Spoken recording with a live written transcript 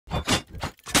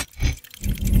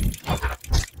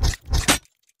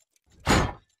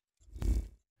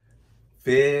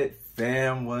Fit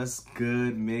fam, what's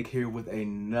good? Mick here with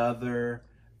another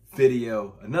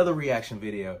video, another reaction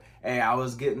video. Hey, I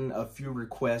was getting a few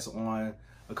requests on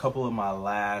a couple of my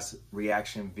last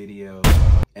reaction videos,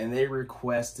 and they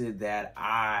requested that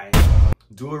I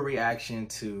do a reaction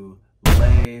to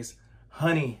Lay's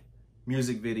Honey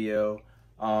music video.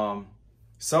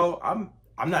 So I'm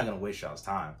not gonna waste y'all's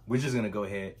time. We're just gonna go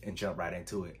ahead and jump right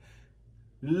into it.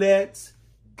 Let's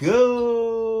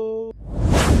go.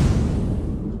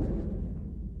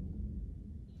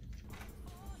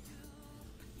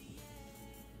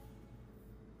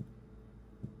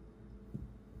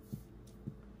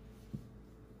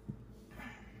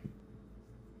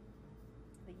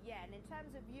 Yeah, and in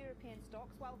terms of European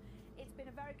stocks, well, it's been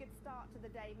a very good start to the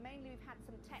day. Mainly we've had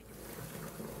some tech.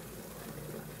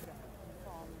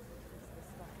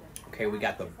 Okay, we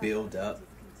got the build up.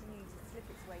 Continuing to slip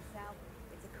its way south.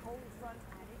 It's a cold front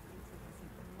and it introduces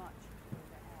much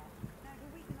colder air. Now, the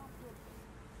weekend after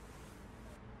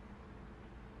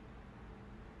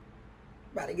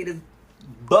About to get his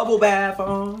bubble bath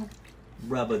on.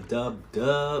 Rubber dub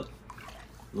dub.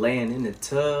 Laying in the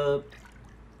tub.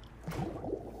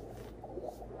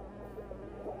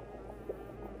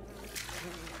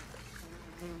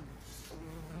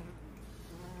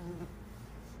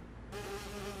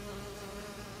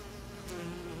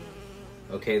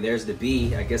 Okay, there's the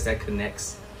B. I guess that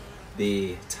connects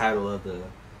the title of the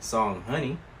song,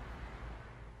 Honey.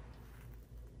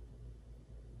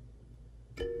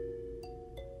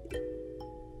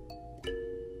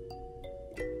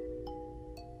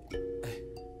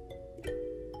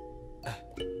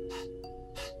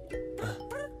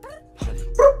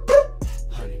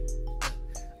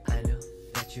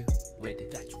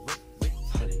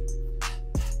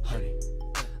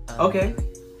 Okay.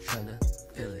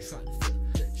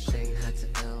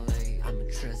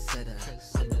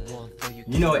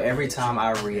 You know, every time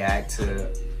I react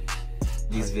to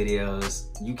these videos,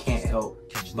 you can't help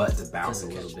but to bounce a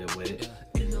little bit with it.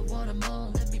 You know what I'm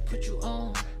on, let me put you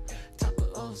on. Top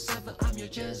of 07, I'm your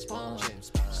James Bond.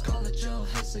 Scarlett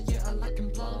Johansson, yeah, I like him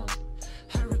blonde.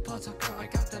 Harry Potter, girl, I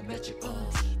got that magic on.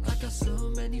 I got so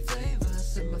many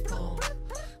flavors in my phone.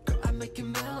 Girl, I make it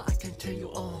melt, I can turn you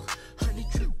on. Honey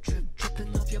drip, drip,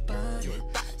 dripping off your body.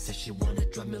 Said she wanna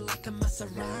drive me like a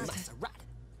Maserati.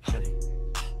 Honey,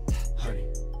 honey,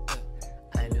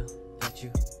 I know that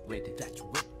you waited, that you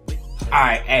wait. All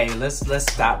right, hey, let's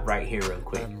stop right here real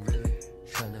quick. I'm really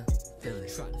tryna feel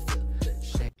it,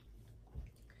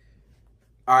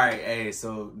 All right, hey,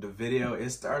 so the video,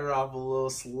 it started off a little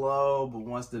slow, but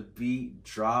once the beat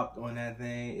dropped on that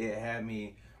thing, it had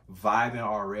me vibing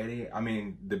already. I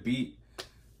mean, the beat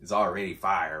is already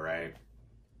fire, right?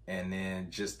 And then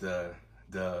just the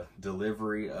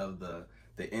delivery of the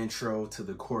intro to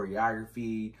the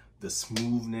choreography, the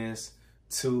smoothness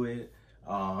to it.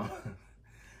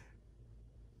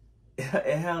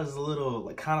 It has a little,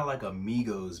 like, kind of like a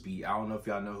Migos beat. I don't know if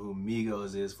y'all know who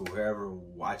Migos is, for whoever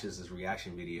watches this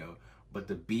reaction video, but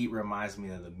the beat reminds me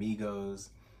of the Migos.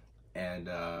 And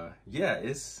yeah,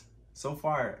 it's, so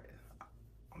far,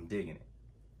 I'm digging it.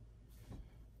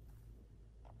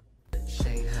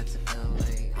 Shanghai to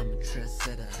LA, I'm a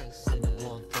trendsetter. I'm the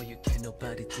one for you, can't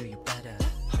nobody do you better.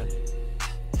 Honey,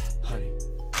 honey,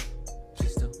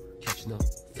 please don't catch no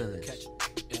feelings.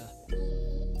 Yeah.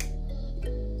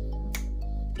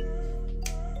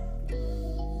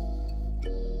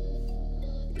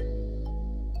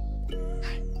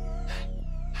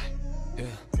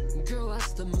 Yeah. Girl,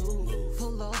 that's the move.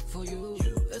 Full up for you.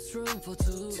 It's room for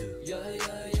two. Yeah,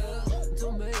 yeah, yeah.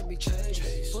 Don't make me change.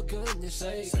 For goodness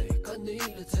sake, I need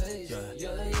a taste. Yeah,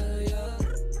 yeah, yeah.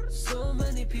 So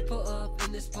many people up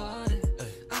in this party.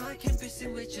 I can't be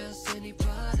seen with just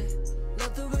anybody.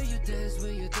 Love the way you dance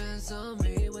when you dance on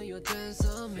me. When you dance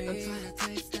on me, I'm trying to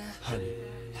taste that. Honey,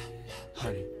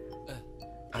 honey,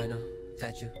 I know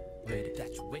that you waited,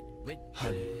 that you wait.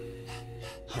 Honey,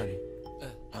 honey,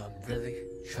 I'm really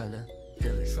tryna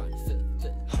feel it,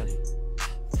 honey,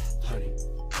 honey,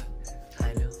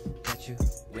 I know that you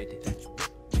waited, that you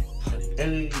wait, honey,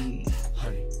 Hey.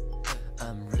 honey,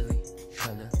 I'm really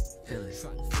tryna feel it.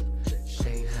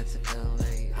 Shanghai to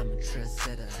LA, I'm a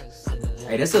trendsetter.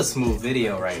 Hey, this is a smooth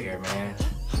video right here, man.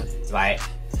 Like,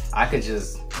 I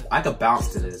could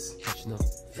bounce to this. Catch no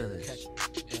feelings.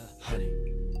 Honey,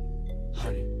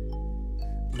 honey,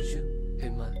 would you be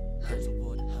my honey?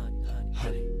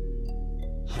 Honey,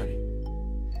 honey,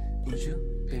 would you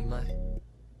be my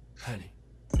honey?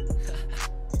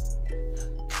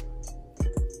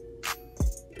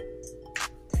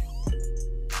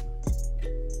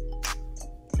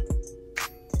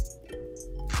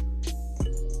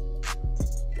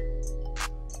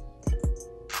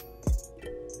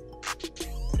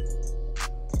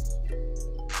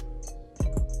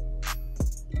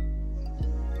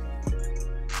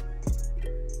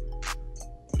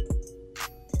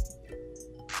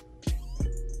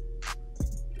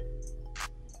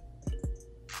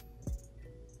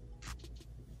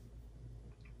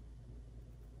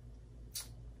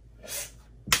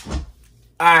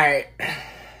 Alright.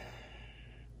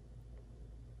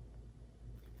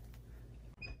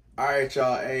 Alright,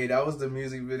 y'all. Hey, that was the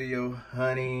music video,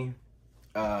 honey.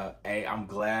 Hey, I'm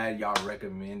glad y'all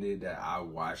recommended that I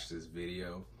watch this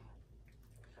video.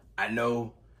 I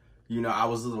know, you know, I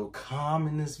was a little calm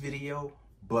in this video,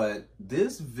 but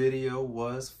this video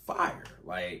was fire.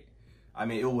 Like, I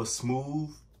mean, it was smooth,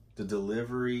 the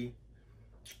delivery,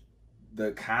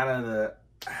 the kind of the,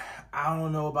 I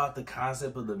don't know about the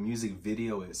concept of the music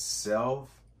video itself,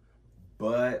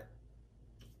 but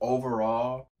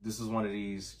overall, this is one of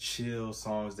these chill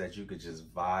songs that you could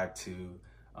just vibe to,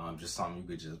 just something you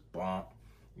could just bump,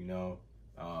 you know.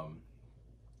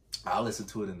 I listen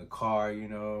to it in the car, you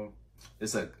know.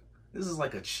 This is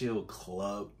like a chill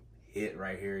club hit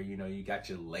right here, you know. You got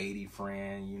your lady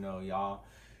friend, you know, y'all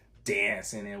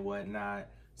dancing and whatnot.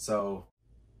 So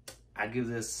I give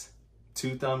this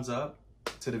 2 thumbs up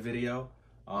to the video.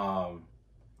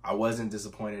 I wasn't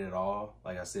disappointed at all.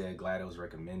 Like I said, glad it was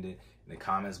recommended. In the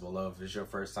comments below, if it's your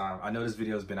first time, I know this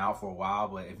video has been out for a while,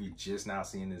 but if you're just now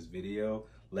seeing this video,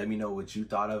 let me know what you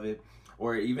thought of it.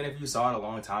 Or even if you saw it a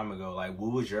long time ago, like,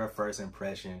 what was your first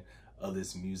impression of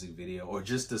this music video or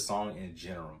just the song in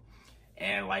general?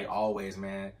 And like always,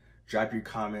 man, drop your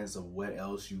comments of what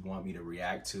else you want me to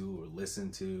react to or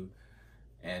listen to.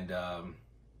 And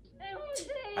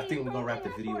I think we're gonna wrap the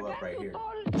video up right here.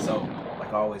 So, like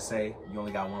I always say, you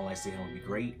only got one life, stay home, be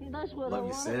great. Love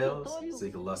yourselves so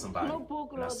you can love somebody.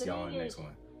 And I'll see y'all in the next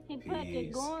one.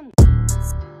 Peace.